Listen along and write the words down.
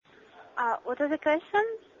What was the question?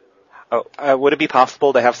 Oh, would it be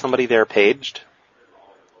possible to have somebody there paged?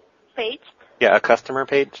 Paged? Yeah, a customer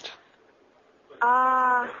paged.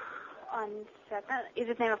 1 second. Is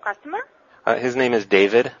it name of customer? His name is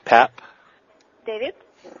David Papp. David?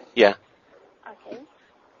 Yeah. Okay.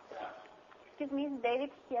 Excuse me, is David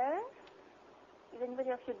here? Is anybody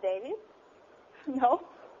else with David? No?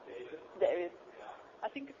 David. I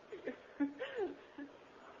think it's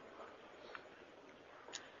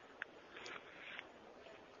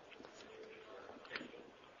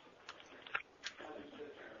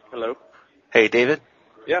Hello? Hey, David?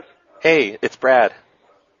 Yes? Hey, it's Brad.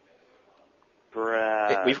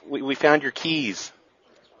 Brad. Hey, we found your keys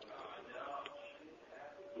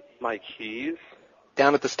My keys?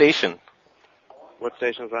 down at the station. What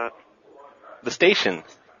station is that? The station.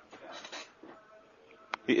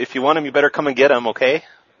 If you want them, you better come and get them, okay?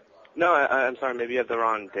 No, I'm sorry. Maybe you have the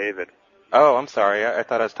wrong David. Oh, I'm sorry. I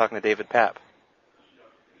thought I was talking to David Papp.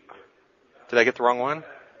 Did I get the wrong one?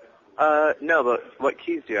 No, but what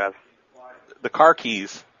keys do you have? The car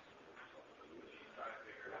keys.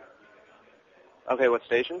 Okay, what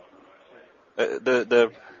station?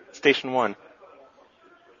 The station 1.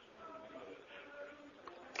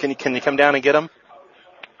 Can you come down and get them?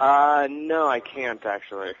 No, I can't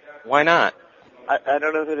actually. Why not? I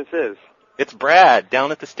don't know who this is. It's Brad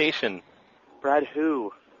down at the station. Brad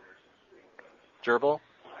who? Gerbil?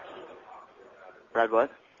 Brad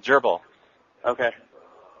what? Gerbil. Okay.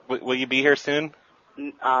 Will you be here soon?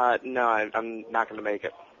 No, I'm not going to make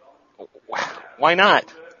it. Why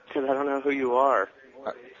not? Because I don't know who you are.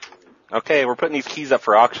 Okay, we're putting these keys up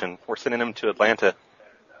for auction. We're sending them to Atlanta.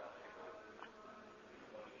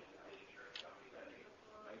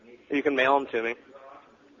 You can mail them to me.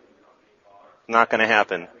 Not going to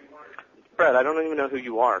happen. Brad, I don't even know who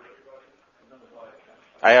you are.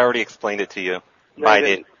 I already explained it to you. No, Bye, you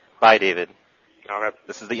didn't. Bye, David. All right.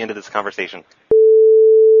 This is the end of this conversation.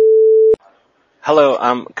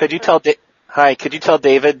 Hello, could you tell could you tell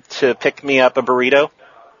David to pick me up a burrito?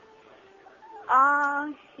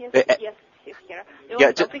 Yes, he's here. You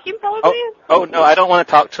want to talk to him probably? Oh, no, I don't want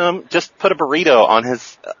to talk to him. Just put a burrito on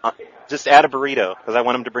his, just add a burrito, because I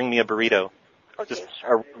want him to bring me a burrito. Okay, Just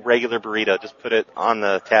sure. a regular burrito. Just put it on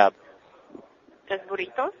the tab. Just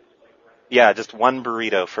burritos? Yeah, just one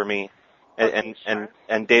burrito for me. Okay, sure.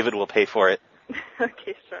 And David will pay for it.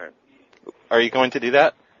 Okay, sure. Are you going to do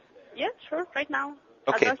that? Yeah, sure, right now.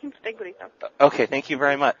 Okay. I'll tell him to take burritos. Okay, thank you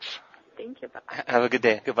very much. Thank you, bye. Have a good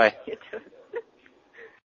day. Goodbye. You too.